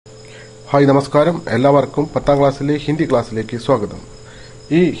Hi നമസ്കാരം. എല്ലാവർക്കും 10ാം ക്ലാസ്സിലെ ഹിന്ദി ക്ലാസ്സിലേക്ക് സ്വാഗതം.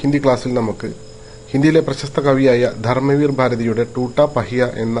 ഈ ഹിന്ദി ക്ലാസ്സിൽ നമുക്ക് ഹിന്ദിയിലെ പ്രശസ്ത കവിയായ ധർമ്മവീർ ഭാരതിയുടെ ടൂട്ട പഹിയ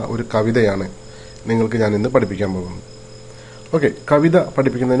എന്ന ഒരു കവിതയാണ് നിങ്ങൾക്ക് ഞാൻ ഇന്ന് പഠിപ്പിക്കാൻ പോകുന്നത്. ഓക്കെ, കവിത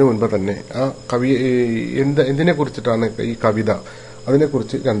പഠിപ്പിക്കുന്നതിന് മുൻപ് തന്നെ ആ കവി എന്തിനെ കുറിച്ചിട്ടാണ് ഈ കവിത,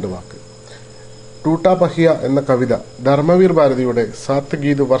 അതിനെക്കുറിച്ച് രണ്ട് വാക്ക്. ടൂട്ട പഹിയ എന്ന കവിത ധർമ്മവീർ ഭാരതിയുടെ സാത്ത്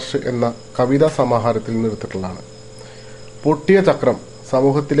ഗീത് വർഷ് എന്ന കവിതാ സമാഹാരത്തിൽ നിന്ന് എടുത്തിട്ടുള്ളതാണ്. പൊട്ടിയ ചക്രം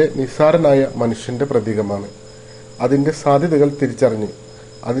സമൂഹത്തിലെ നിസ്സാരനായ മനുഷ്യന്റെ പ്രതീകമാണ്. അതിന്റെ സാധ്യതകൾ തിരിച്ചറിഞ്ഞ്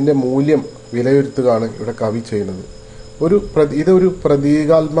അതിന്റെ മൂല്യം വിലയിരുത്തുകയാണ് ഇവിടെ കവി ചെയ്യുന്നത്. ഇതൊരു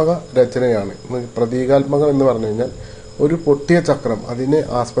പ്രതീകാത്മക രചനയാണ്. പ്രതീകാത്മകം എന്ന് പറഞ്ഞു കഴിഞ്ഞാൽ ഒരു പൊട്ടിയ ചക്രം, അതിനെ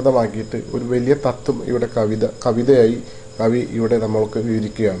ആസ്പദമാക്കിയിട്ട് ഒരു വലിയ തത്വം ഇവിടെ കവിതയായി കവി ഇവിടെ നമ്മൾക്ക്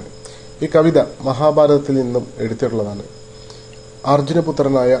വിവരിക്കുകയാണ്. ഈ കവിത മഹാഭാരതത്തിൽ നിന്നും എടുത്തിട്ടുള്ളതാണ്.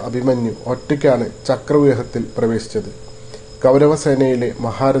 അർജുനപുത്രനായ അഭിമന്യു ഒറ്റയ്ക്കാണ് ചക്രവ്യൂഹത്തിൽ പ്രവേശിച്ചത്. കൗരവസേനയിലെ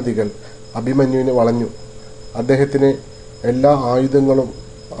മഹാരഥികൾ അഭിമന്യുവിനെ വളഞ്ഞു. അദ്ദേഹത്തിന് എല്ലാ ആയുധങ്ങളും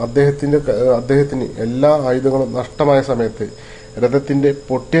നഷ്ടമായ സമയത്ത് രഥത്തിന്റെ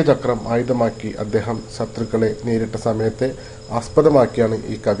പൊട്ടിയ ചക്രം ആയുധമാക്കി അദ്ദേഹം ശത്രുക്കളെ നേരിട്ട സമയത്തെ ആസ്പദമാക്കിയാണ്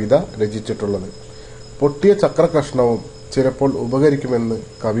ഈ കവിത രചിച്ചിട്ടുള്ളത്. പൊട്ടിയ ചക്രകഷ്ണവും ചിലപ്പോൾ ഉപകരിക്കുമെന്ന്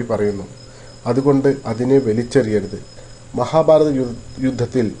കവി പറയുന്നു. അതുകൊണ്ട് അതിനെ വലിച്ചെറിയരുത്. മഹാഭാരത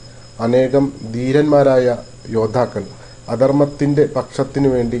യുദ്ധത്തിൽ അനേകം ധീരന്മാരായ യോദ്ധാക്കൾ അധർമ്മത്തിന്റെ പക്ഷത്തിനു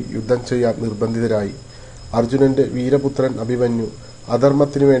വേണ്ടി യുദ്ധം ചെയ്യാൻ നിർബന്ധിതരായി. അർജുനന്റെ വീരപുത്രൻ അഭിമന്യു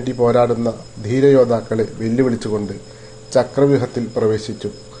അധർമ്മത്തിനു വേണ്ടി പോരാടുന്ന ധീരയോദ്ധാക്കളെ വെല്ലുവിളിച്ചുകൊണ്ട് ചക്രവ്യൂഹത്തിൽ പ്രവേശിച്ചു.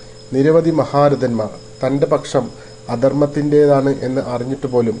 നിരവധി മഹാരഥന്മാർ തന്റെ പക്ഷം അധർമ്മത്തിന്റേതാണ് എന്ന് അറിഞ്ഞിട്ട്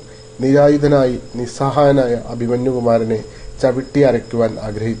പോലും നിരായുധനായി നിസ്സഹായനായ അഭിമന്യുകുമാരനെ ചവിട്ടി അരയ്ക്കുവാൻ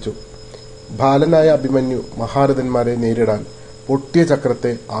ആഗ്രഹിച്ചു. ബാലനായ അഭിമന്യു മഹാരഥന്മാരെ നേരിടാൻ പൊട്ടിയ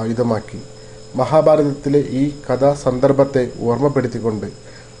ചക്രത്തെ ആയുധമാക്കി. മഹാഭാരതത്തിലെ ഈ കഥാസന്ദർഭത്തെ ഓർമ്മപ്പെടുത്തിക്കൊണ്ട്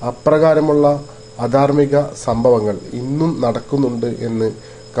അപ്രകാരമുള്ള അധാർമിക സംഭവങ്ങൾ ഇന്നും നടക്കുന്നുണ്ട് എന്ന്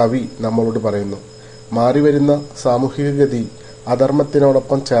കവി നമ്മളോട് പറയുന്നു. മാറിവരുന്ന സാമൂഹികഗതി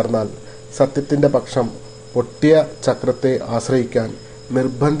അധർമ്മത്തിനോടൊപ്പം ചേർന്നാൽ സത്യത്തിന്റെ പക്ഷം പൊട്ടിയ ചക്രത്തെ ആശ്രയിക്കാൻ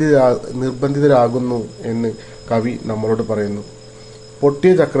നിർബന്ധിതരാകുന്നു എന്ന് കവി നമ്മളോട് പറയുന്നു.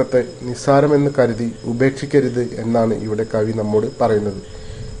 പൊട്ടിയ ചക്രത്തെ നിസ്സാരമെന്ന് കരുതി ഉപേക്ഷിക്കരുത് എന്നാണ് ഇവിടെ കവി നമ്മോട് പറയുന്നത്.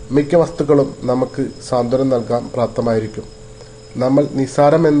 മിക്ക വസ്തുക്കളും നമുക്ക് സാന്ത്വനം നൽകാൻ പ്രാപ്തമായിരിക്കും. നമ്മൾ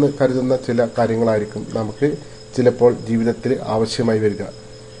നിസ്സാരമെന്ന് കരുതുന്ന ചില കാര്യങ്ങളായിരിക്കും നമുക്ക് ചിലപ്പോൾ ജീവിതത്തിൽ ആവശ്യമായി വരിക.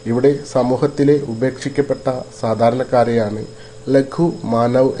 ഇവിടെ സമൂഹത്തിലെ ഉപേക്ഷിക്കപ്പെട്ട സാധാരണക്കാരെയാണ് ലഘു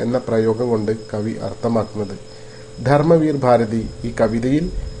മാനവ് എന്ന പ്രയോഗം കൊണ്ട് കവി അർത്ഥമാക്കുന്നത്. ധർമ്മവീർ ഭാരതി ഈ കവിതയിൽ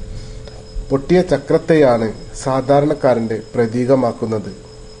പൊട്ടിയ ചക്രത്തെയാണ് സാധാരണക്കാരന്റെ പ്രതീകമാക്കുന്നത്.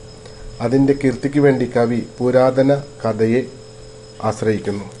 അതിന്റെ കീർത്തിക്ക് വേണ്ടി കവി പുരാതന കഥയെ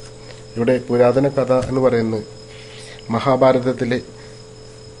ആശ്രയിക്കുന്നു. ഇവിടെ പുരാതന കഥ എന്ന് പറയുന്നത് മഹാഭാരതത്തിലെ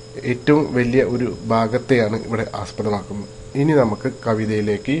ഏറ്റവും വലിയ ഒരു ഭാഗത്തെയാണ് ഇവിടെ ആസ്പദമാക്കുന്നത്. ഇനി നമുക്ക്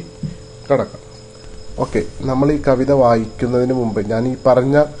കവിതയിലേക്ക് കടക്കാം. ഓക്കെ, നമ്മൾ ഈ കവിത വായിക്കുന്നതിന് മുമ്പ് ഞാൻ ഈ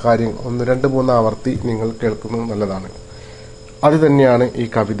പറഞ്ഞ കാര്യം 1, 2, 3 ആവർത്തി നിങ്ങൾ കേൾക്കുന്നത് നല്ലതാണ്. അത് തന്നെയാണ് ഈ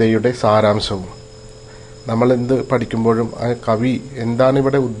കവിതയുടെ സാരാംശവും. നമ്മൾ എന്ത് പഠിക്കുമ്പോഴും ആ കവി എന്താണ്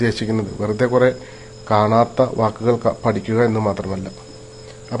ഇവിടെ ഉദ്ദേശിക്കുന്നത്, വെറുതെ കുറെ കാണാത്ത വാക്കുകൾ പഠിക്കുക എന്ന് മാത്രമല്ല.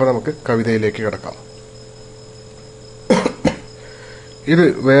 അപ്പൊ നമുക്ക് കവിതയിലേക്ക് കിടക്കാം. ഇത്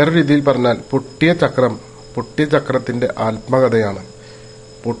വേറെ രീതിയിൽ പറഞ്ഞാൽ പൊട്ടിയ ചക്രത്തിന്റെ ആത്മകഥയാണ്.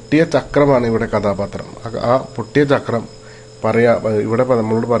 പൊട്ടിയ ചക്രമാണ് ഇവിടെ കഥാപാത്രം. ആ പൊട്ടിയ ചക്രം ഇവിടെ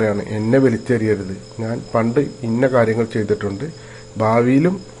നമ്മളോട് പറയാണ്, എന്നെ വലിച്ചെറിയരുത്. ഞാൻ പണ്ട് ഇന്ന കാര്യങ്ങൾ ചെയ്തിട്ടുണ്ട്,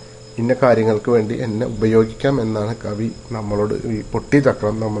 ഭാവിയിലും ഇന്ന കാര്യങ്ങൾക്ക് വേണ്ടി എന്നെ ഉപയോഗിക്കാം എന്നാണ് കവി നമ്മളോട്, ഈ പൊട്ടിയ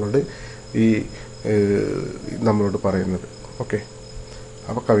ചക്രം നമ്മളോട് പറയുന്നത്. ഓക്കെ,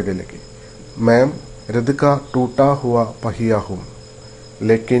 अब कविता लिखी. मैम रद का टूटा हुआ पहिया हूँ,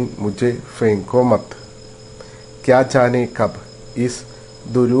 लेकिन मुझे फेंको मत. क्या जाने कब इस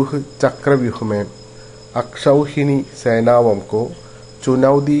दुरूह चक्रव्यूह में अक्षौहिणी सेनाओं को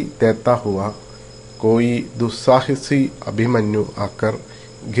चुनौती देता हुआ कोई दुस्साहसी अभिमन्यु आकर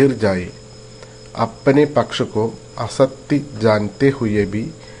गिर जाए. अपने पक्ष को असत्य जानते हुए भी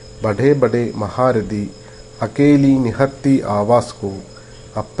बड़े बड़े महारथी अकेली निहत्ती आवाज को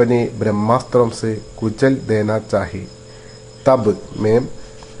अपने ब्रह्मास्त्रों से कुचल देना चाहिए. तब मैं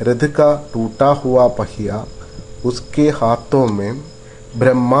रथ का टूटा हुआ पहिया उसके हाथों में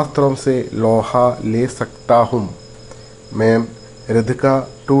ब्रह्मास्त्रों से लोहा ले सकता हूँ. मैं रथ का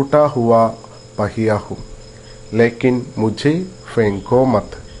टूटा हुआ पहिया हूँ, लेकिन मुझे फेंको मत.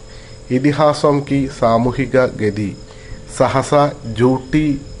 इतिहासों की सामूहिक गति सहसा झूठी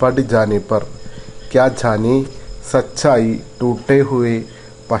पड़ जाने पर क्या जाने സച്ചായി ടൂട്ടേ ഹുവേ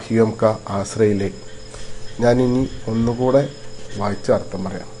പഹിയം ക ആശ്രയിലെ. ഞാനിനി ഒന്നുകൂടെ വായിച്ച അർത്ഥം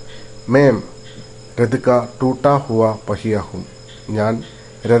പറയാം. മേം രഥ കാ ടൂട്ടാ ഹുവാ പഹിയ ഹും. ഞാൻ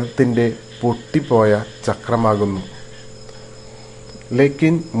രഥത്തിൻ്റെ പൊട്ടിപ്പോയ ചക്രമാകുന്നു.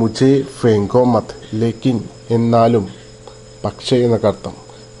 ലേക്കിൻ മുജെ ഫെങ്കോ മത്. ലേക്കിൻ എന്നാലും, പക്ഷേ എന്നൊക്കെ അർത്ഥം.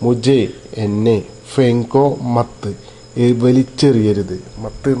 മുജെ എന്നെ, ഫെങ്കോ മത്ത് വലിച്ചെറിയരുത്.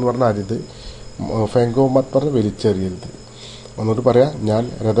 മത്ത് എന്ന് പറഞ്ഞാൽ അരുത്, ഫെങ്കോ മത്ത് പറഞ്ഞാൽ വലിച്ചെറിയരുത്. ഒന്നുകൂടി പറയാം, ഞാൻ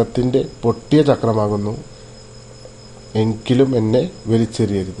രഥത്തിൻ്റെ പൊട്ടിയ ചക്രമാകുന്നു, എങ്കിലും എന്നെ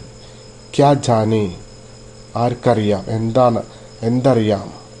വലിച്ചെറിയരുത്. ക്യാ ജാനേ ആർക്കറിയാം, എന്തറിയാം,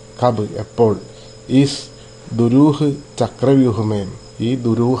 കബ് എപ്പോൾ, ഈസ് ദുരൂഹ് ചക്രവ്യൂഹമേൻ ഈ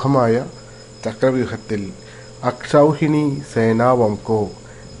ദുരൂഹമായ ചക്രവ്യൂഹത്തിൽ, അക്ഷൗഹിണി സേനാവംകോ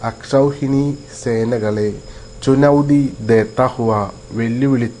അക്ഷൗഹിണി സേനകളെ, ചുനൗദി ദേത്താ ഹുവ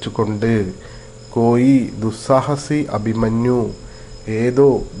വെല്ലുവിളിച്ചുകൊണ്ട്, കോയി ദുസ്സാഹസി അഭിമന്യു ഏതോ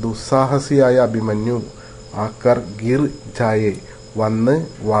ദുസ്സാഹസിയായ അഭിമന്യു, ആക്കർ ഗിർ ജായെ വന്ന്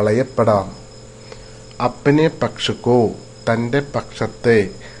വളയപ്പെടാം. അപ്പനെ പക്ഷക്കോ തൻ്റെ പക്ഷത്തെ,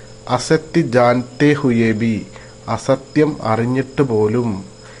 അസത്യ ജാൻതേ ഹുയേ ബി അസത്യം അറിഞ്ഞിട്ട് പോലും,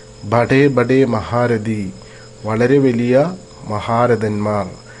 ബഡേ ബഡേ മഹാരഥി വളരെ വലിയ മഹാരഥന്മാർ,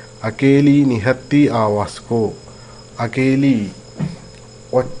 അകേലി നിഹത്തി ആവാസ്കോ അകേലി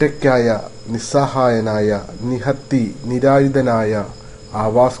ഒറ്റയ്ക്കായ നിസ്സഹായനായ, നിഹത്തി നിരായുധനായ,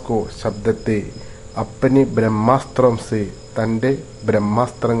 ആവാസ്കോ ശബ്ദത്തെ, അപ്പനി ബ്രഹ്മാസ്ത്രം സെ തൻ്റെ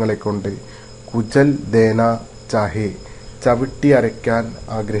ബ്രഹ്മാസ്ത്രങ്ങളെ കൊണ്ട്, കുജൽ ദേന ചാഹെ ചവിട്ടി അരയ്ക്കാൻ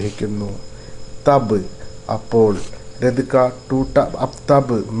ആഗ്രഹിക്കുന്നു. തബ് അപ്പോൾ, രഥ ടൂട്ട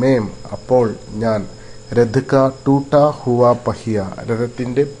തബ് മേം അപ്പോൾ ഞാൻ, രഥ ടൂട്ട ഹുവ പഹിയ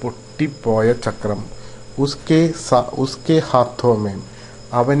രഥത്തിൻ്റെ പൊട്ടിപ്പോയ ചക്രം, ഉസ്കെ ഹാത്തോ മേം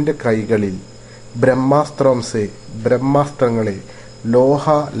അവൻ്റെ കൈകളിൽ, ബ്രഹ്മാസ്ത്രം സെ ബ്രഹ്മാസ്ത്രങ്ങളെ, ലോഹ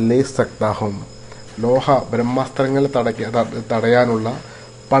ലേ സക്താഹും ലോഹ ബ്രഹ്മാസ്ത്രങ്ങളെ തടയാനുള്ള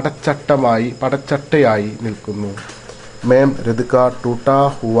പടച്ചട്ടയായി നിൽക്കുന്നു. മേം രഥ കാ ടൂട്ടാ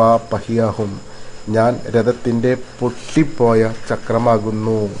ഹുവാ പഹിയാഹും ഞാൻ രഥത്തിൻ്റെ പൊട്ടിപ്പോയ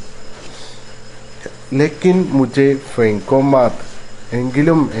ചക്രമാകുന്നു. ലേക്കിൻ മുജെ ഫെങ്കോ മാത്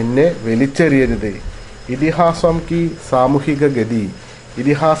എങ്കിലും എന്നെ വലിച്ചെറിയരുത്. ഇതിഹാസം കി സാമൂഹിക ഗതി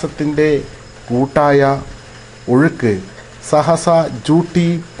ഇതിഹാസത്തിൻ്റെ കൂട്ടായ ഒഴുക്ക്, സഹസ ജൂട്ടി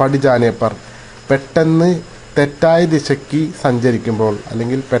പടിജാനെ പർ പെട്ടെന്ന് തെറ്റായ ദിശയ്ക്ക് സഞ്ചരിക്കുമ്പോൾ,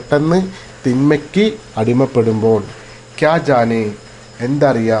 അല്ലെങ്കിൽ പെട്ടെന്ന് തിന്മയ്ക്ക് അടിമപ്പെടുമ്പോൾ, ക്യാ ജാനെ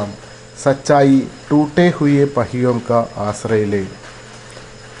എന്തറിയാം, സച്ചായി ടൂട്ടേ ഹുയെ പഹിയോം കാ ആശ്രയിലെ,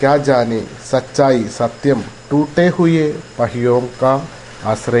 ക്യാ ജാനെ സച്ചായി സത്യം, ടൂട്ടേ ഹുയെ പഹിയോം കാ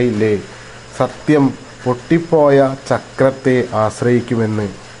ആശ്രയിലെ സത്യം പൊട്ടിപ്പോയ ചക്രത്തെ ആശ്രയിക്കുമെന്ന്.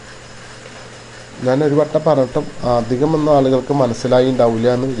 ഞാൻ ഒരു വട്ടം പറഞ്ഞിട്ടും അധികമൊന്നും ആളുകൾക്ക് മനസ്സിലായി ഉണ്ടാവില്ല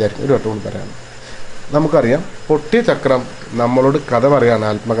എന്ന് വിചാരിക്കും. ഒരു വട്ടം കൂടി പറയാം. നമുക്കറിയാം, പൊട്ടിയ ചക്രം നമ്മളോട് കഥ പറയാണ്,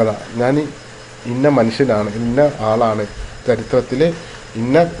 ആത്മകഥ. ഞാൻ ഇന്ന മനുഷ്യനാണ്, ഇന്ന ആളാണ്, ചരിത്രത്തിലെ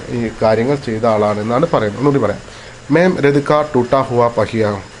ഇന്ന കാര്യങ്ങൾ ചെയ്ത ആളാണ് എന്നാണ് പറയുന്നത്. ഒന്നുകൂടി പറയാം. മേം രഥ കാ ടൂട്ടാ ഹുവാ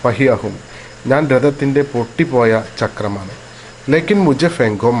പഹിയാഹും ഞാൻ രഥത്തിൻ്റെ പൊട്ടിപ്പോയ ചക്രമാണ്. ലേക്കിൻ മുജെ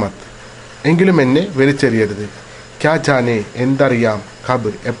ഫെങ്കോ മത് എങ്കിലും എന്നെ വലിച്ചെറിയരുത്. ക്യാ ജാനെ എന്തറിയാം,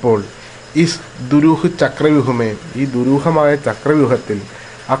 കബ് എപ്പോൾ, ഇസ് ദുരൂഹ് ചക്രവ്യൂഹമേ ഈ ദുരൂഹമായ ചക്രവ്യൂഹത്തിൽ,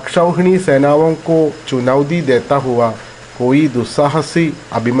 അക്ഷൗഹിണി സേനാവോംകോ ചുനൗദി ദേത്താ ഹുവ കോയി ദുസ്സാഹസി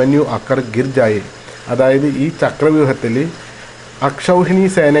അഭിമന്യു അക്കർ ഗിർ ജായെ അതായത് ഈ ചക്രവ്യൂഹത്തിൽ അക്ഷൗഹിണി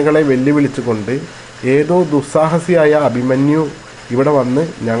സേനകളെ വെല്ലുവിളിച്ചുകൊണ്ട് ഏതോ ദുസ്സാഹസിയായ അഭിമന്യു ഇവിടെ വന്ന്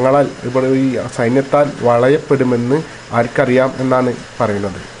ഇവിടെ ഈ സൈന്യത്താൽ വളയപ്പെടുമെന്ന് ആർക്കറിയാം എന്നാണ്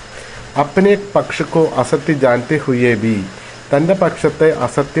പറയുന്നത്. അപ്പനെ പക്ഷക്കോ അസത്യ ജാൻതെ ഹുയേ ബി തൻ്റെ പക്ഷത്തെ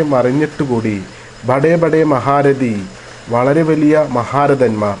അസത്യം അറിഞ്ഞിട്ടുകൂടി, ബഡേ ബഡേ മഹാരഥി വളരെ വലിയ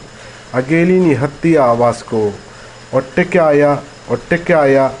മഹാരഥന്മാർ, അകേലി നിഹത്തി ആവാസ്കോ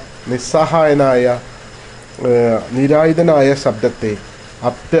ഒറ്റയ്ക്കായ നിസ്സഹായനായ നിരായുധനായ ശബ്ദത്തെ,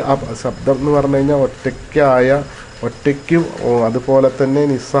 ശബ്ദം എന്ന് പറഞ്ഞു കഴിഞ്ഞാൽ ഒറ്റയ്ക്കും അതുപോലെ തന്നെ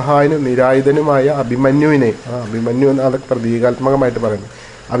നിസ്സഹായനും നിരായുധനുമായ അഭിമന്യുവിനെ, അഭിമന്യു അതൊക്കെ പ്രതീകാത്മകമായിട്ട് പറയുന്നത്,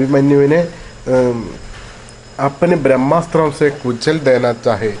 അഭിമന്യുവിനെ അപ്പന് ബ്രഹ്മാസ്ത്രം സെ കുജൽ ദേന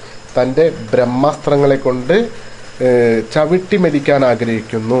ചാഹെ തൻ്റെ ബ്രഹ്മാസ്ത്രങ്ങളെ കൊണ്ട് ചവിട്ടി മെതിക്കാൻ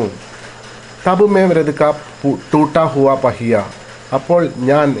ആഗ്രഹിക്കുന്നു. തബ് മേം രഥ കാ ടൂട്ടാ ഹുവാ പഹിയ അപ്പോൾ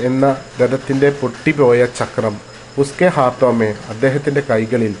ഞാൻ എന്ന രഥത്തിൻ്റെ പൊട്ടിപ്പോയ ചക്രം, ഉസ്കെ ഹാത്തോമേ അദ്ദേഹത്തിൻ്റെ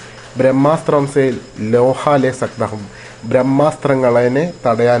കൈകളിൽ, ബ്രഹ്മാസ്ത്രം സെ ലോഹാലെ സക്തഹം ബ്രഹ്മാസ്ത്രങ്ങളെ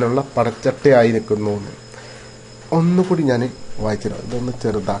തടയാനുള്ള പടച്ചട്ടയായി നിൽക്കുന്നു. ഒന്നുകൂടി ഞാൻ വായിച്ചിടാം, ഇതൊന്ന്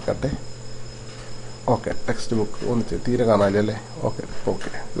ചെറുതാക്കട്ടെ. ഓക്കെ, ടെക്സ്റ്റ് ബുക്ക് ഒന്ന് തീരെ കാണാനല്ലേ? ഓക്കെ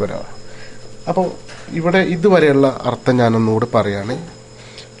ഇതുവരെ. അപ്പോൾ ഇവിടെ ഇതുവരെയുള്ള അർത്ഥം ഞാനൊന്നുകൂടി പറയാണ്.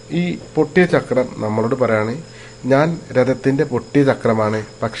 ഈ പൊട്ടിയ ചക്രം നമ്മളോട് പറയാണ്, ഞാൻ രഥത്തിന്റെ പൊട്ടിയ ചക്രമാണ്,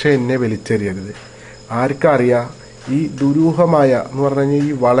 പക്ഷെ എന്നെ വലിച്ചെറിയരുത്. ആർക്കറിയാം ഈ ദുരൂഹമായ എന്ന് പറഞ്ഞു കഴിഞ്ഞാൽ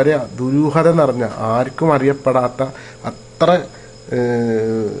ഈ വളരെ ദുരൂഹത നിറഞ്ഞ ആർക്കും അറിയപ്പെടാത്ത അത്ര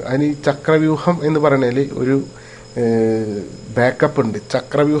അതിന് ഈ ചക്രവ്യൂഹം എന്ന് പറഞ്ഞാൽ ഒരു ബാക്കപ്പ് ഉണ്ട്.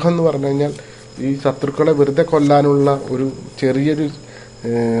 ചക്രവ്യൂഹം എന്ന് പറഞ്ഞു കഴിഞ്ഞാൽ ഈ ശത്രുക്കളെ വെറുതെ കൊല്ലാനുള്ള ഒരു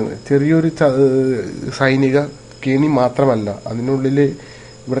ചെറിയൊരു സൈനിക കെണി മാത്രമല്ല. അതിനുള്ളിൽ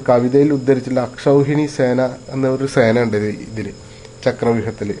ഇവിടെ കവിതയിൽ ഉദ്ധരിച്ചുള്ള അക്ഷൗഹിണി സേന എന്ന ഒരു സേന ഉണ്ട് ഇതില്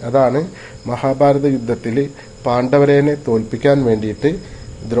ചക്രവ്യൂഹത്തില്. അതാണ് മഹാഭാരത യുദ്ധത്തില് പാണ്ഡവരേനെ തോൽപ്പിക്കാൻ വേണ്ടിയിട്ട്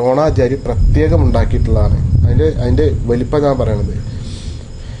ദ്രോണാചാര്യ പ്രത്യേകം ഉണ്ടാക്കിയിട്ടുള്ളതാണ്. അതിന്റെ വലിപ്പം ഞാൻ പറയണത്.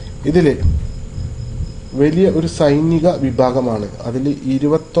 ഇതില് വലിയ ഒരു സൈനിക വിഭാഗമാണ്. അതിൽ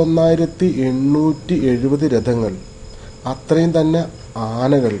 21,870 രഥങ്ങൾ, അത്രയും തന്നെ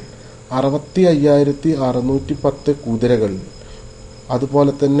ആനകൾ, 65,610 കുതിരകൾ,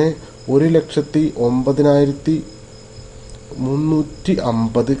 അതുപോലെ തന്നെ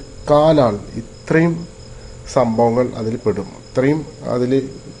 1,09,350 കാലാൾ. ഇത്രയും സംഭവങ്ങൾ അതിൽ പെടും.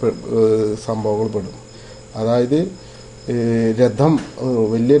 സംഭവങ്ങൾ പെടും. അതായത് രഥം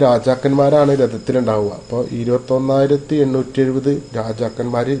വലിയ രാജാക്കന്മാരാണ് രഥത്തിലുണ്ടാവുക. അപ്പോൾ 21,870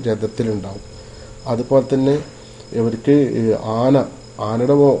 രാജാക്കന്മാര് രഥത്തിലുണ്ടാവും. അതുപോലെ തന്നെ ഇവർക്ക്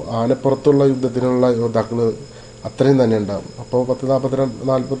ആനപ്പുറത്തുള്ള യുദ്ധത്തിനുള്ള യോദ്ധാക്കള് അത്രയും തന്നെ ഉണ്ടാവും. അപ്പോൾ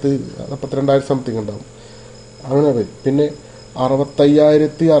 42,000 സംതിങ് ഉണ്ടാവും. അങ്ങനെ വരും. പിന്നെ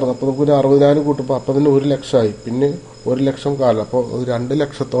 65,600, നമുക്ക് 60,000 കൂട്ടുമ്പോൾ അപ്പം തന്നെ 1,00,000 പിന്നെ 1,00,000 കാലം. അപ്പോൾ 2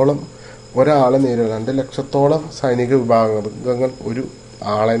 ലക്ഷത്തോളം ഒരാളെ നേരിടാൻ, 2 ലക്ഷത്തോളം സൈനിക വിഭാഗങ്ങൾ ഒരു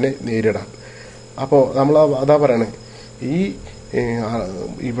ആളെ നേരിടാൻ. അപ്പോൾ നമ്മൾ അതാ പറയണേ, ഈ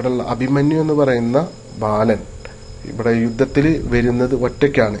ഇവിടെയുള്ള അഭിമന്യു എന്ന് പറയുന്ന ബാലൻ ഇവിടെ യുദ്ധത്തിൽ വരുന്നത്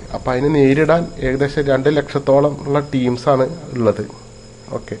ഒറ്റയ്ക്കാണ്. അപ്പൊ അതിനെ നേരിടാൻ ഏകദേശം 2 ലക്ഷത്തോളം ഉള്ള ടീംസാണ് ഉള്ളത്.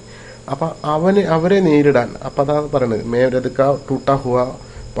 ഓക്കെ, അപ്പൊ അവരെ നേരിടാൻ അപ്പൊ അതാ പറയണത്, മേ രഥക ടൂട്ടാ ഹുവ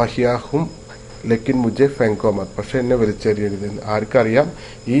പഹിയാഹും ലെക്കിൻ മുജെ ഫെങ്കോമത്, പക്ഷെ എന്നെ വലിച്ചെറിയരുത്. ആർക്കറിയാം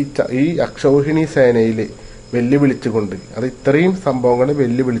ഈ അക്ഷൗഹിണി സേനയില് വെല്ലുവിളിച്ചുകൊണ്ട്, അത് ഇത്രയും സംഭവങ്ങളെ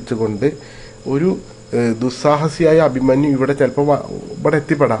വെല്ലുവിളിച്ചുകൊണ്ട് ഒരു ദുസ്സാഹസിയായ അഭിമന്യു ഇവിടെ ചിലപ്പോൾ ഇവിടെ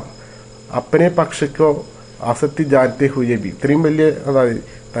എത്തിപ്പെടാം. അപ്പനെ പക്ഷിക്കോ അസത്യ ജാനത്തെ ഹുയബി, ഇത്രയും വലിയ, അതായത്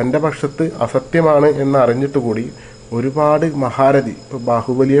തന്റെ പക്ഷത്ത് അസത്യമാണ് എന്ന് അറിഞ്ഞിട്ട് കൂടി ഒരുപാട് മഹാരഥി, ഇപ്പൊ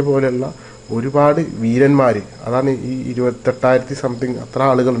ബാഹുബലിയെ പോലെയുള്ള ഒരുപാട് വീരന്മാര്, അതാണ് ഈ 28,000 സംതിങ് അത്ര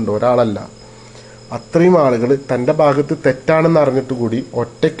ആളുകളുണ്ട്, ഒരാളല്ല, അത്രയും ആളുകൾ തന്റെ ഭാഗത്ത് തെറ്റാണെന്ന് അറിഞ്ഞിട്ട് കൂടി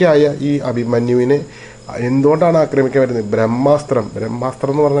ഒറ്റയ്ക്കായ ഈ അഭിമന്യുവിനെ എന്തുകൊണ്ടാണ് ആക്രമിക്കാൻ വരുന്നത്? ബ്രഹ്മാസ്ത്രം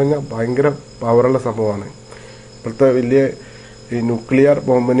എന്ന് പറഞ്ഞു കഴിഞ്ഞാൽ ഭയങ്കര പവറുള്ള സംഭവമാണ്. ഇപ്പോഴത്തെ വലിയ ഈ ന്യൂക്ലിയർ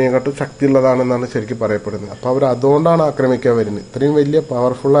ബോംബിനെക്കാട്ടും ശക്തിയുള്ളതാണെന്നാണ് ശരിക്കും പറയപ്പെടുന്നത്. അപ്പൊ അവർ അതുകൊണ്ടാണ് ആക്രമിക്കാൻ വരുന്നത്. ഇത്രയും വലിയ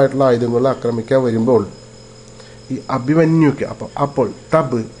പവർഫുൾ ആയിട്ടുള്ള ആയുധങ്ങൾ ആക്രമിക്കാൻ വരുമ്പോൾ ഈ അഭിമന്യുക്ക് അപ്പോൾ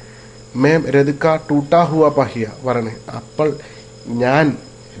തബ് മേം രഥക ടൂട്ടാ ഹുവ പഹിയ പറയണേ, അപ്പോൾ ഞാൻ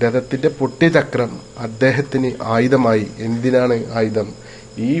രഥത്തിന്റെ പൊട്ടിയ ചക്രം അദ്ദേഹത്തിന് ആയുധമായി. എന്തിനാണ് ആയുധം?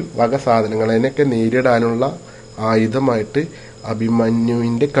 ഈ വക സാധനങ്ങളെയൊക്കെ നേരിടാനുള്ള ആയുധമായിട്ട്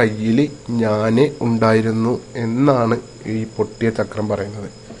അഭിമന്യുവിന്റെ കയ്യിൽ ഞാന് ഉണ്ടായിരുന്നു എന്നാണ് ഈ പൊട്ടിയ ചക്രം പറയുന്നത്.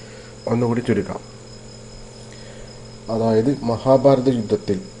 ഒന്നുകൂടി ചുരുക്കാം. അതായത് മഹാഭാരത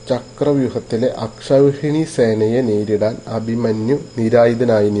യുദ്ധത്തിൽ ചക്രവ്യൂഹത്തിലെ അക്ഷൗഹിണി സേനയെ നേരിടാൻ അഭിമന്യു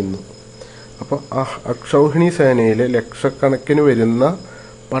നിരായുധനായി നിന്നു. അപ്പൊ ആ അക്ഷൗഹിണി സേനയിലെ ലക്ഷക്കണക്കിന് വരുന്ന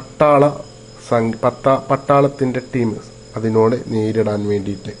പട്ടാളത്തിന്റെ ടീം അതിനോട് നേരിടാൻ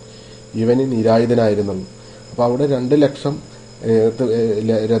വേണ്ടിയിട്ട് ഇവന് നിരായുധനായിരുന്നുള്ളൂ. അപ്പൊ അവിടെ 2 ലക്ഷം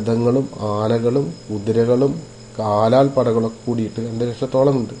രഥങ്ങളും ആനകളും കുതിരകളും കാലാൽ പടകളൊക്കെ കൂടിയിട്ട് 2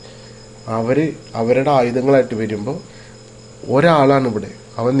 ലക്ഷത്തോളം ഉണ്ട്. അവരുടെ ആയുധങ്ങളായിട്ട് വരുമ്പോൾ ഒരാളാണ് ഇവിടെ,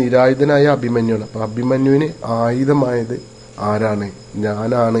 അവൻ നിരായുധനായ അഭിമന്യുവാണ്. അപ്പൊ അഭിമന്യുവിന് ആയുധമായത് ആരാണ്?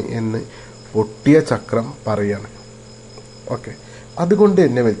 ഞാനാണ് എന്ന് പൊട്ടിയ ചക്രം പറയാണ്. ഓക്കെ, അതുകൊണ്ട്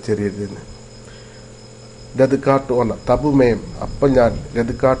എന്നെ വലിച്ചെറിയരുതെന്ന്. രഥകാട്ടു തബുമേം, അപ്പം ഞാൻ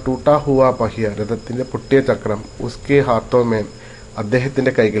രഥകാ ടൂട്ടാ ഹുവ പഹിയ, രഥത്തിന്റെ പൊട്ടിയ ചക്രം, ഉസ്കെ ഹാത്തോ മേം,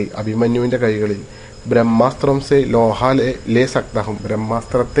 അദ്ദേഹത്തിന്റെ കൈകളിൽ, അഭിമന്യുവിന്റെ കൈകളിൽ, ബ്രഹ്മാസ്ത്രം സെ ലോഹാലെ ലേ സക്താഹും,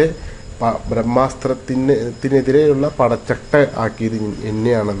 ബ്രഹ്മാസ്ത്രത്തിനെതിരെയുള്ള പടച്ചട്ട ആക്കിയത്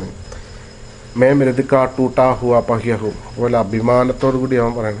എന്നെയാണെന്ന്. മേം രഥകാ ടൂട്ടാ ഹുവ പഹിയഹും, അതുപോലെ അഭിമാനത്തോടു കൂടി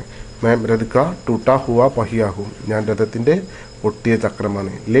അവൻ പറയണേ, മേം രഥകാ ടൂട്ടാ ഹുവ പഹിയാഹും, ഞാൻ രഥത്തിന്റെ പൊട്ടിയ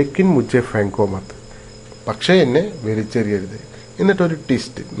ചക്രമാണ്. ലേക്കിൻ മുജെ ഫെങ്കോമത്, പക്ഷെ എന്നെ വലിച്ചെറിയരുത്. എന്നിട്ടൊരു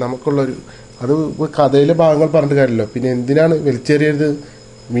ട്വിസ്റ്റ് നമുക്കുള്ളൊരു, അത് കഥയിലെ ഭാഗങ്ങൾ പറഞ്ഞിട്ട് കാര്യമല്ലോ, പിന്നെ എന്തിനാണ് വലിച്ചെറിയരുത്,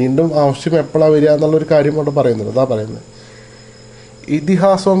 വീണ്ടും ആവശ്യം എപ്പോഴാണ് വരിക എന്നുള്ളൊരു കാര്യം അവിടെ പറയുന്നുണ്ട്. അതാ പറയുന്നത്,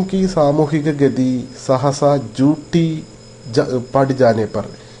 ഇതിഹാസം കി സാമൂഹിക ഗതി സഹസ ജൂട്ടി പടി ജാനെ പർ,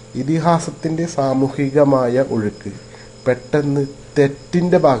 ഇതിഹാസത്തിന്റെ സാമൂഹികമായ ഒഴുക്ക് പെട്ടെന്ന്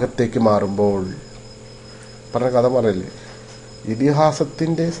തെറ്റിന്റെ ഭാഗത്തേക്ക് മാറുമ്പോൾ പറഞ്ഞ കഥ പറയല്ലേ,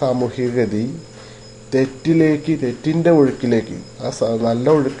 ഇതിഹാസത്തിൻ്റെ സാമൂഹികഗതി തെറ്റിൻ്റെ ഒഴുക്കിലേക്ക്, നല്ല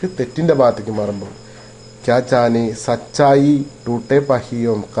ഒഴുക്ക് തെറ്റിൻ്റെ ഭാഗത്തേക്ക് മാറുമ്പോൾ ക്യാ ജാനെ സച്ചായി ടൂട്ടെ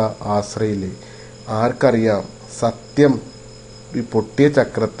പഹിയോം കാ ആശ്രയിലെ, ആർക്കറിയാം സത്യം ഈ പൊട്ടിയ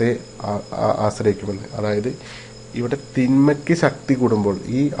ചക്രത്തെ ആശ്രയിക്കുമെന്ന്. അതായത് ഇവിടെ തിന്മയ്ക്ക് ശക്തി കൂടുമ്പോൾ,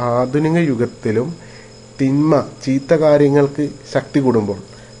 ഈ ആധുനിക യുഗത്തിലും തിന്മ ചീത്ത കാര്യങ്ങൾക്ക് ശക്തി കൂടുമ്പോൾ,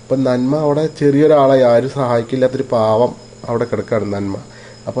 ഇപ്പം നന്മ അവിടെ ചെറിയൊരാളെ ആരും സഹായിക്കില്ലാത്തൊരു പാവം അവിടെ കിടക്കുകയാണ് നന്മ.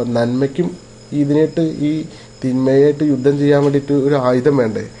 അപ്പം നന്മയ്ക്കും ഇതിനായിട്ട് ഈ തിന്മയായിട്ട് യുദ്ധം ചെയ്യാൻ വേണ്ടിയിട്ട് ഒരു ആയുധം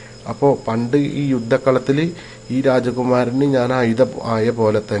വേണ്ടേ? അപ്പോൾ പണ്ട് ഈ യുദ്ധക്കളത്തിൽ ഈ രാജകുമാരന് ഞാൻ ആയുധം ആയ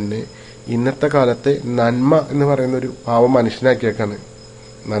പോലെ തന്നെ ഇന്നത്തെ കാലത്തെ നന്മ എന്ന് പറയുന്ന ഒരു പാവ മനുഷ്യനാക്കിയേക്കാണ്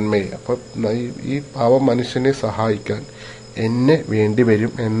നന്മയെ. അപ്പോൾ ഈ പാവ മനുഷ്യനെ സഹായിക്കാൻ എന്നെ വേണ്ടി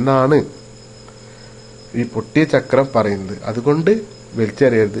വരും എന്നാണ് ഈ പൊട്ടിയ ചക്രം പറയുന്നത്. അതുകൊണ്ട്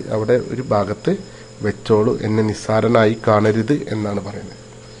വലിച്ചെറിയരുത്, അവിടെ ഒരു ഭാഗത്ത് വെച്ചോളൂ, എന്നെ നിസ്സാരനായി കാണരുത് എന്നാണ് പറയുന്നത്.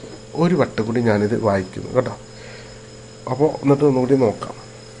 ഒരു വട്ടം കൂടി ഞാനിത് വായിക്കുന്നു കേട്ടോ. അപ്പോൾ എന്നിട്ട് ഒന്നുകൂടി നോക്കാം.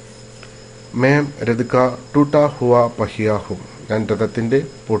 മേം രഥക ടൂട്ടാ ഹുവ പഹിയാ ഹും, ഞാൻ രഥത്തിൻ്റെ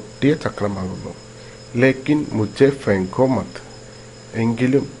പൊട്ടിയ ചക്രമാകുന്നു. ലേക്കിൻ മുझे ഫെങ്കോ മത്,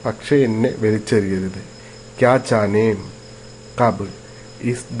 എങ്കിലും പക്ഷേ എന്നെ വലിച്ചെറിയരുത്. ക്യാ ജാനേം കബ്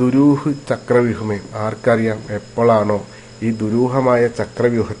ഇസ് ദുരൂഹ് ചക്രവ്യൂഹമേ, ആർക്കറിയാം എപ്പോഴാണോ ഈ ദുരൂഹമായ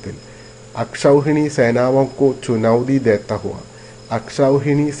ചക്രവ്യൂഹത്തിൽ അക്ഷൗഹിണി സേനാവോക്കോ ചുനൗദി ദേത്ത ഹുവ,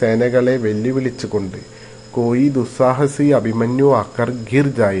 അക്ഷൗഹിണി സേനകളെ വെല്ലുവിളിച്ചുകൊണ്ട് കോയി ദുസ്സാഹസി അഭിമന്യു ആക്കർ ഗിർ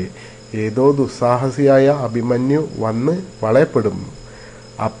ജായെ, ഏതോ ദുസ്സാഹസിയായ അഭിമന്യു വന്ന് വളയപ്പെടുന്നു.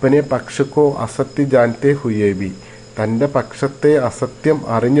 അപ്പനെ പക്ഷക്കോ അസത്യ ജാൻത്തെ ഹുയേബി, തൻ്റെ പക്ഷത്തെ അസത്യം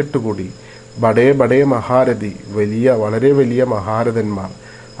അറിഞ്ഞിട്ടുകൂടി. ബഡേ ബഡേ മഹാരഥി, വളരെ വലിയ മഹാരഥന്മാർ.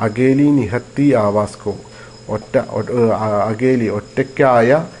 അഗേലി നിഹത്തി ആവാസ്കോ, അഗേലി ഒറ്റയ്ക്കായ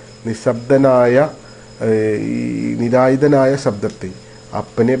നിശബ്ദനായ നിരായുധനായ ശബ്ദത്തെ.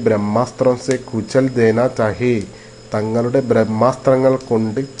 അപ്പനെ ബ്രഹ്മാസ്ത്രം സെ കുചൽ ദേന ചഹേ, തങ്ങളുടെ ബ്രഹ്മാസ്ത്രങ്ങൾ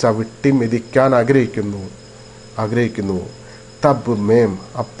കൊണ്ട് ചവിട്ടി മെതിക്കാൻ ആഗ്രഹിക്കുന്നു. തബ് മേം,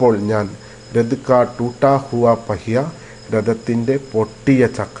 അപ്പോൾ ഞാൻ രഥക ടൂട്ടാ ഹുവ പഹിയ, രഥത്തിൻ്റെ പൊട്ടിയ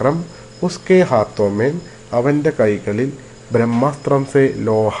ചക്രം. ഉസ്കെ ഹാത്തോ മേം, അവൻ്റെ കൈകളിൽ ബ്രഹ്മാസ്ത്രം സെ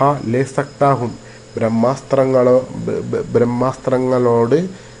ലോഹ ലേ സക്താഹും, ബ്രഹ്മാസ്ത്രങ്ങളോട്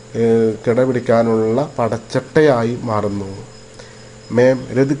കിടപിടിക്കാനുള്ള പടച്ചട്ടയായി മാറുന്നു. മേം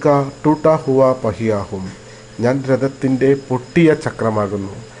രഥക ടൂട്ടാ ഹുവ പഹിയാഹും, ഞാൻ രഥത്തിൻ്റെ പൊട്ടിയ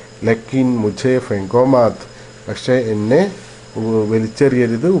ചക്രമാകുന്നു. ലക്കിൻ മുझे ഫെങ്കോ മത്, പക്ഷേ എന്നെ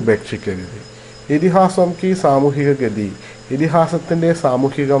വലിച്ചെറിയരുത്, ഉപേക്ഷിക്കരുത്. ഇതിഹാസം കി സാമൂഹിക ഗതി, ഇതിഹാസത്തിൻ്റെ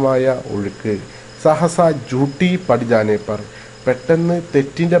സാമൂഹികമായ ഒഴുക്ക്. സഹസ ജൂട്ടി പടിജാനെ പർ, പെട്ടെന്ന്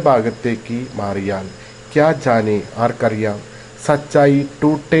തെറ്റിൻ്റെ ഭാഗത്തേക്ക് മാറിയാൽ. ക്യാ ജാനെ, ആർക്കറിയാം. സച്ചായി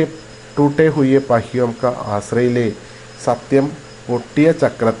ടൂട്ടെ ഹുയെ പഹിയോം കാ ആശ്രയിലെ, സത്യം പൊട്ടിയ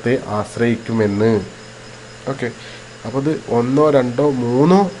ചക്രത്തെ ആശ്രയിക്കുമെന്ന്. ഓക്കെ, അപ്പോൾ ഇത് 1, 2,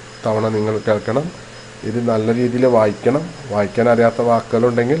 3 തവണ നിങ്ങൾ കേൾക്കണം. ഇത് നല്ല രീതിയിൽ വായിക്കണം. വായിക്കാൻ അറിയാത്ത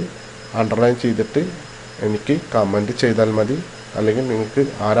വാക്കുകളുണ്ടെങ്കിൽ അണ്ടർലൈൻ ചെയ്തിട്ട് എനിക്ക് കമൻറ്റ് ചെയ്താൽ മതി. അല്ലെങ്കിൽ നിങ്ങൾക്ക്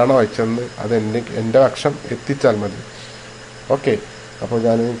ആരാണോ വായിച്ചതെന്ന് അത് എൻ്റെ പക്ഷം എത്തിച്ചാൽ മതി. ഓക്കെ, അപ്പോൾ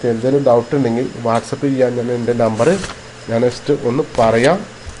നിങ്ങൾക്ക് എന്തെങ്കിലും ഡൗട്ട് ഉണ്ടെങ്കിൽ വാട്സപ്പ് ചെയ്യാൻ ഞാൻ എൻ്റെ നമ്പർ ഞാൻ നെക്സ്റ്റ് ഒന്ന് പറയാം.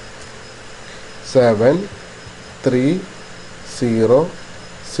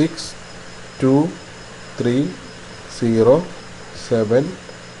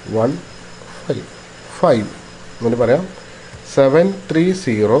 അങ്ങനെ പറയാം.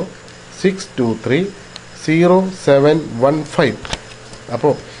 7306230715.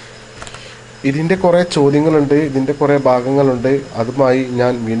 അപ്പോൾ ഇതിൻ്റെ കുറേ ചോദ്യങ്ങളുണ്ട്, ഇതിൻ്റെ കുറേ ഭാഗങ്ങളുണ്ട്. അതുമായി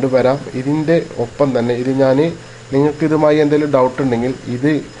ഞാൻ വീണ്ടും വരാം. ഇതിൻ്റെ ഒപ്പം തന്നെ നിങ്ങൾക്ക് ഇതുമായി എന്തെങ്കിലും ഡൗട്ട് ഉണ്ടെങ്കിൽ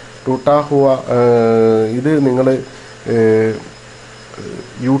ഇത് ടൂട്ടാ ഹുവ, ഇത് നിങ്ങൾ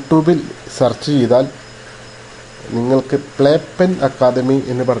യൂട്യൂബിൽ സെർച്ച് ചെയ്താൽ നിങ്ങൾക്ക് പ്ലേ പെൻ അക്കാദമി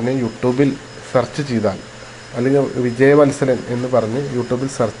എന്ന് പറഞ്ഞ് യൂട്യൂബിൽ സെർച്ച് ചെയ്താൽ, അല്ലെങ്കിൽ വിജയവത്സലൻ എന്ന് പറഞ്ഞ് യൂട്യൂബിൽ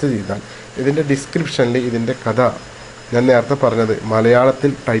സെർച്ച് ചെയ്താൽ ഇതിൻ്റെ ഡിസ്ക്രിപ്ഷനിൽ ഇതിൻ്റെ കഥ ഞാൻ നേരത്തെ പറഞ്ഞത്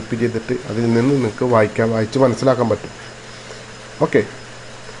മലയാളത്തിൽ ടൈപ്പ് ചെയ്തിട്ട് അതിൽ നിന്ന് നിങ്ങൾക്ക് വായിച്ച് മനസ്സിലാക്കാൻ പറ്റും. ഓക്കെ,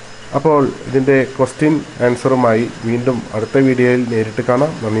 അപ്പോൾ ഇതിൻ്റെ ക്വസ്റ്റ്യൻ ആൻസറുമായി വീണ്ടും അടുത്ത വീഡിയോയിൽ നേരിട്ട്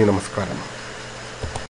കാണാം. നന്ദി, നമസ്കാരം.